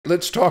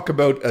let's talk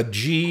about a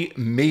G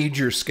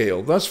major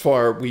scale. Thus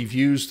far, we've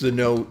used the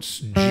notes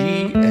G,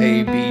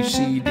 A, B,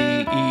 C, D,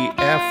 E,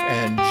 F,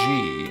 and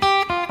G.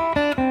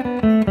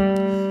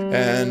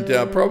 And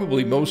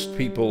probably most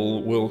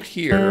people will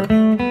hear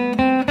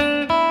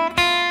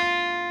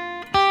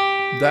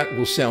that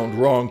will sound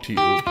wrong to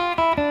you.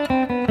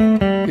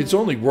 It's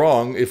only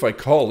wrong if I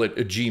call it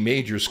a G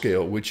major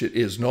scale, which it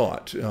is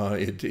not.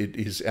 It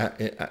is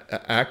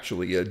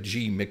actually a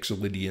G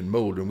mixolydian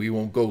mode, and we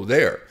won't go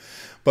there.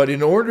 But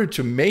in order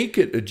to make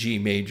it a G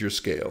major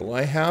scale,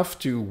 I have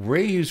to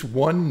raise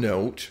one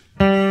note.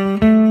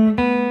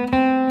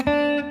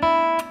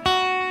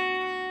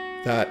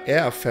 That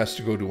F has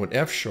to go to an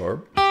F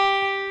sharp,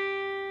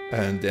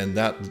 and then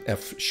that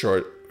F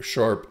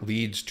sharp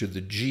leads to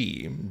the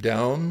G,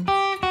 down.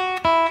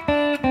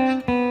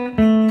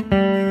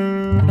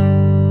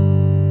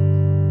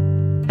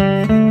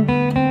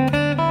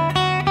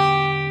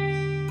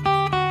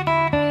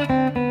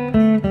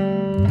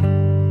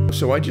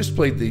 So I just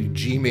played the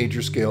G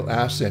major scale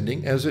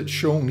ascending as it's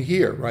shown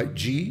here, right?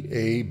 G,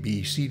 A,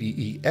 B, C, D,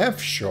 E,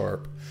 F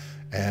sharp,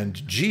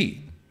 and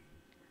G.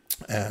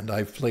 And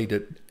I've played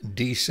it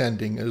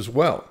descending as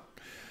well.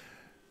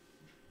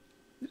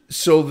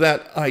 So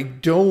that I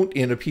don't,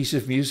 in a piece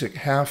of music,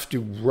 have to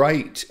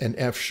write an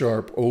F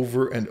sharp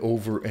over and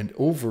over and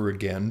over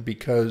again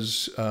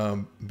because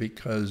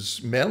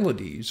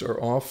melodies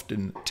are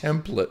often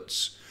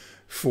templates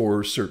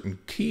for certain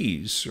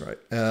keys, right?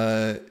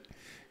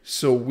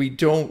 So we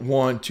don't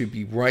want to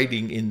be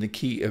writing in the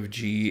key of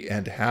G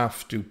and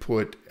have to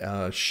put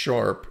a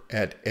sharp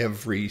at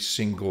every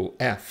single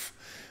F.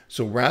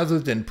 So rather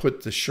than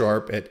put the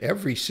sharp at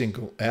every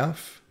single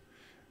F,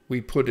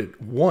 we put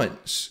it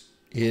once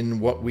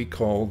in what we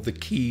call the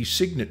key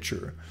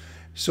signature.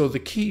 So the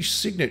key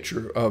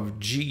signature of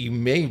G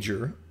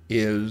major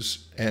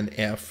is an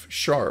F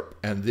sharp,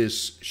 and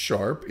this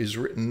sharp is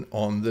written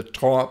on the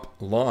top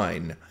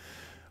line.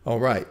 All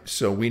right,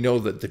 so we know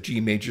that the G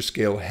major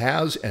scale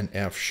has an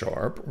F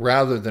sharp.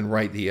 Rather than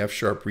write the F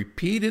sharp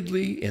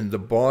repeatedly in the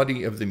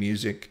body of the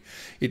music,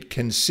 it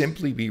can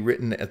simply be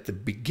written at the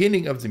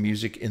beginning of the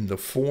music in the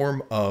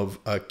form of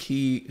a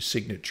key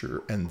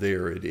signature, and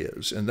there it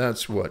is. And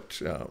that's what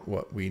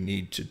we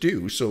need to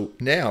do. So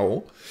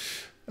now,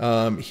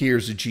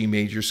 here's a G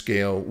major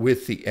scale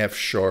with the F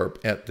sharp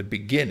at the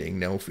beginning.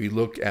 Now, if we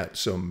look at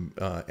some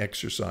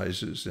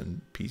exercises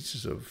and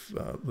pieces of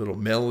little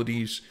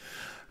melodies,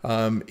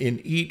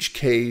 in each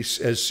case,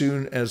 as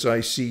soon as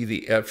I see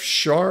the F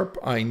sharp,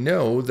 I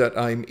know that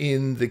I'm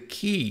in the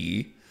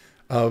key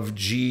of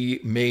G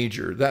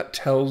major. That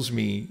tells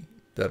me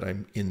that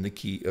I'm in the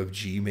key of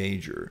G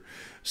major.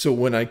 So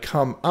when I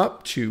come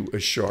up to a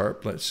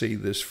sharp, let's say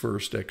this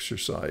first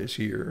exercise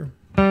here,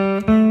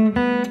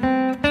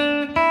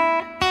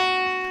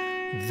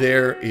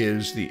 there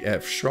is the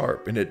F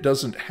sharp, and it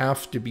doesn't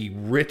have to be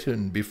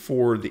written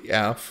before the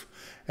F,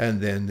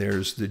 and then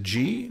there's the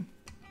G,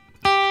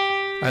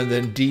 and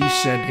then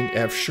descending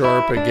F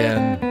sharp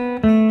again,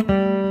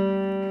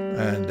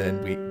 and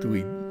then we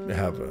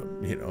have a,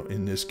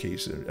 in this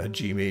case, a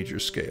G major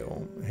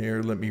scale.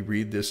 Here, let me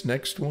read this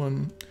next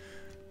one.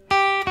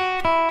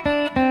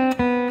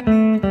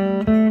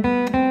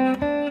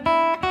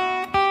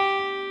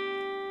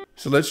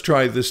 So let's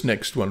try this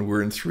next one.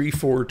 We're in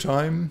 3/4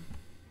 time.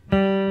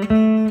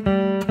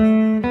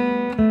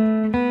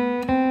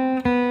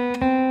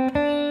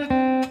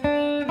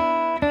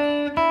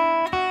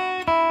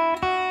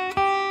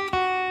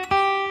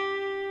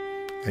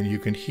 And you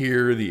can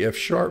hear the F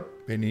sharp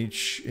in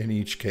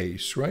each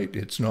case, right?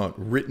 It's not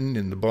written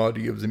in the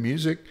body of the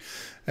music.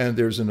 And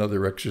there's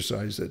another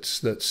exercise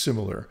that's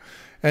similar.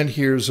 And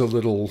here's a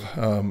little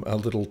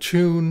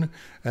tune,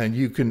 and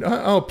you can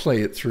I'll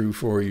play it through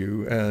for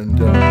you. And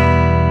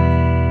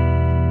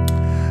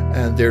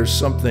there's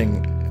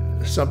something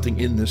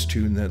in this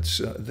tune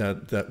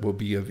that will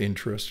be of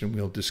interest, and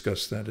we'll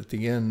discuss that at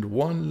the end.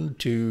 1,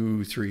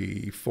 2,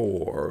 3,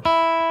 4.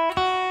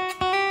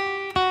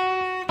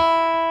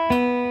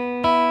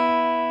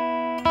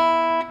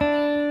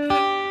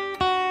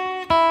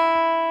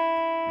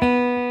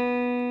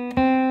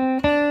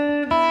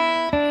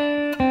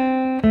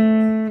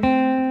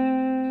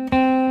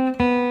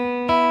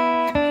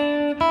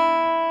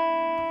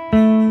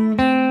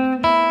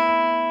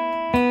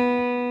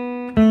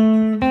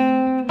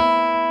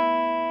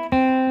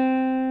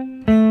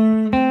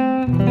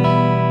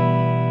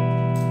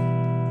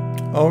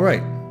 All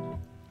right,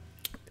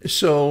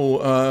 so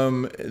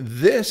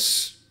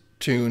this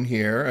tune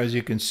here, as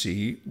you can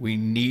see, we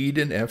need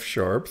an F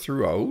sharp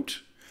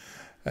throughout,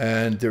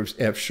 and there's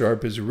F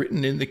sharp is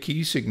written in the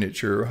key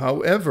signature.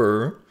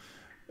 However,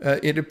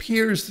 it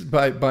appears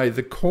by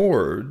the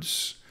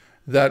chords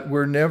that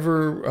we're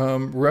never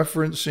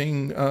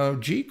referencing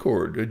G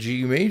chord, a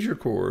G major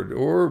chord,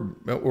 or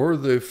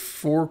the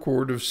 4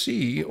 chord of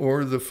C,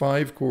 or the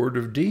 5 chord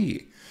of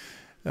D.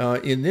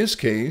 In this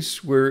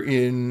case, we're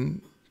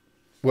in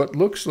what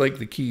looks like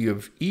the key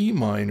of E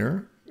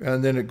minor,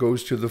 and then it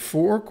goes to the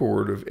 4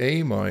 chord of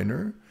A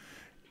minor,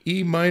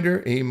 E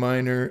minor, A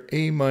minor,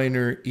 A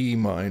minor, E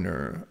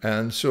minor.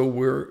 And so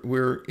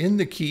we're in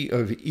the key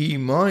of E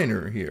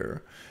minor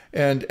here.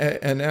 And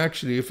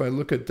actually, if I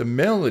look at the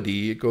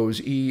melody, it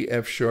goes E,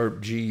 F sharp,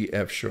 G,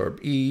 F sharp,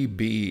 E,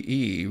 B,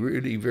 E,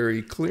 really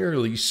very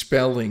clearly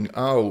spelling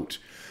out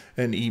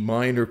an E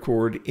minor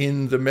chord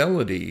in the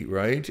melody,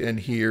 right?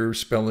 And here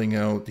spelling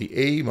out the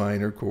A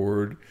minor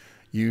chord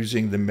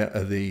using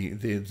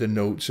the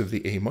notes of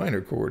the A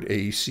minor chord,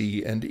 A,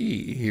 C, and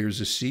E. Here's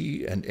a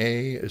C, an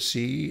A,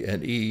 C,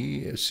 an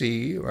E, a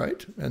C,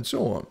 right? And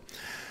so on.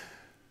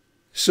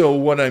 So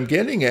what I'm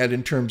getting at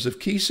in terms of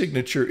key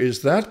signature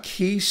is that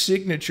key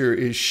signature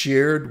is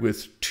shared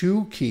with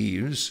two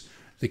keys,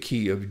 the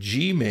key of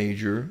G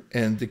major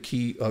and the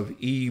key of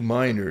E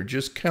minor.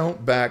 Just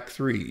count back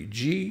three,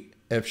 G,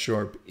 F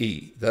sharp,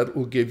 E. That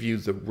will give you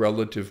the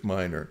relative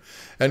minor.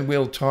 And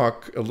we'll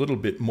talk a little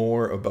bit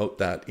more about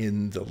that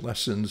in the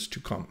lessons to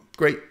come.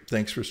 Great,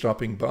 thanks for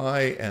stopping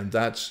by. And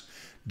that's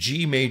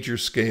G major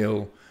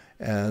scale,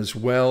 as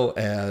well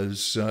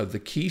as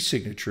the key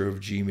signature of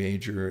G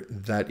major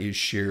that is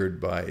shared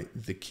by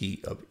the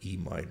key of E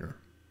minor.